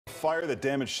fire that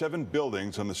damaged 7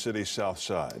 buildings on the city's south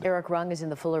side. Eric Rung is in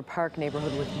the Fuller Park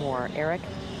neighborhood with more. Eric?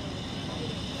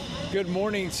 Good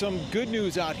morning. Some good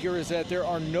news out here is that there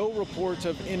are no reports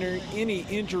of any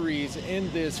injuries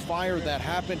in this fire that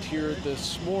happened here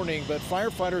this morning, but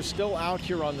firefighters still out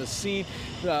here on the scene.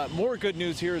 More good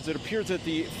news here is it appears that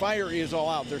the fire is all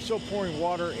out. They're still pouring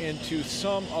water into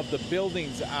some of the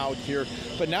buildings out here,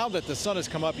 but now that the sun has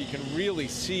come up, you can really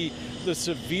see the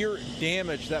severe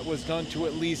damage that was done to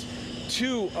at least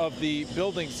 2 of the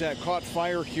buildings that caught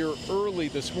fire here early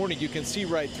this morning. You can see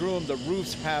right through them. The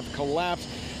roofs have collapsed.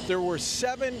 There were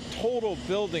 7 total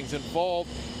buildings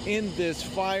involved in this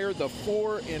fire, the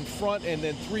 4 in front and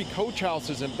then 3 coach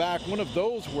houses in back. One of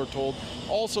those, we're told,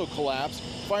 also collapsed.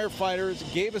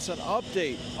 Firefighters gave us an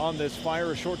update on this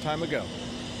fire a short time ago.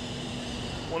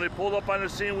 When they pulled up on the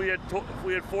scene, we had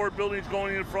 4 buildings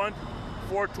going in front,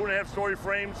 4 2.5-story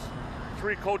frames,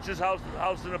 3 coaches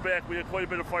house in the back. We had quite a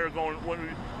bit of fire going when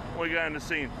we got on the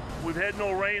scene. We've had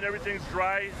no rain, everything's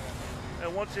dry.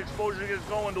 And once the exposure gets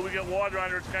going, till we get water on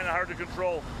there, it's kind of hard to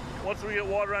control. Once we get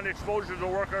water on the exposures,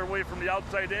 we'll work our way from the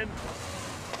outside in.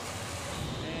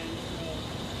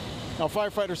 Now,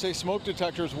 firefighters say smoke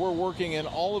detectors were working in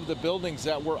all of the buildings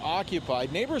that were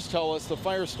occupied. Neighbors tell us the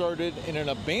fire started in an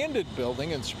abandoned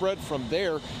building and spread from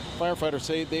there. Firefighters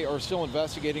say they are still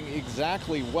investigating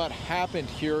exactly what happened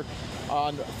here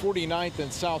on 49th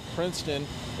and South Princeton,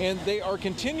 and they are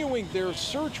continuing their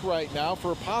search right now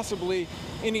for possibly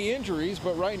any injuries,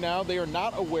 but right now they are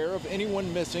not aware of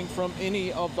anyone missing from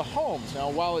any of the homes. Now,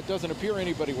 while it doesn't appear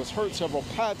anybody was hurt, several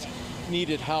pets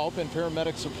needed help, and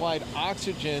paramedics supplied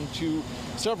oxygen to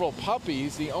several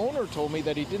puppies. The owner told me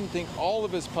that he didn't think all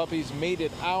of his puppies made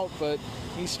it out, but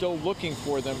he's still looking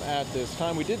for them at this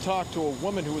time. We did talk to a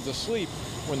woman who was asleep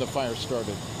when the fire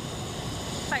started.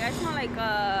 Like, I smell like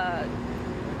a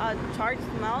charred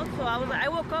smell, so I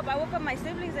woke up my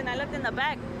siblings, and I looked in the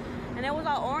back, and it was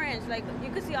all orange. Like, you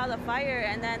could see all the fire,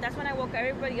 and then that's when I woke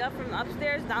everybody up from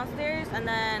upstairs, downstairs, and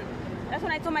then that's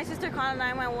when I told my sister to call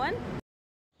 911.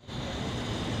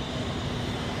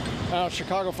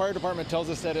 Chicago Fire Department tells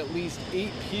us that at least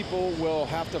 8 people will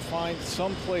have to find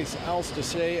someplace else to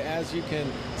stay. As you can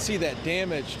see, that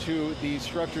damage to the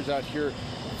structures out here,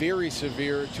 very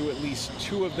severe to at least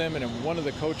 2 of them, and in one of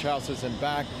the coach houses in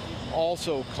back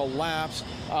also collapsed.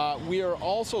 We are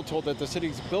also told that the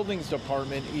city's buildings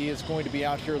department is going to be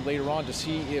out here later on to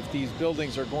see if these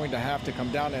buildings are going to have to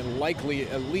come down, and likely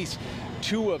at least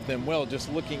 2 of them will,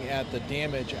 just looking at the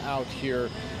damage out here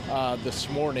this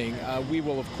morning. We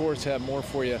will, of course, have more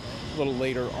for you a little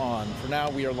later on. For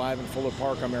now, we are live in Fuller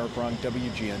Park. I'm Eric Rung,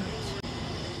 WGN News.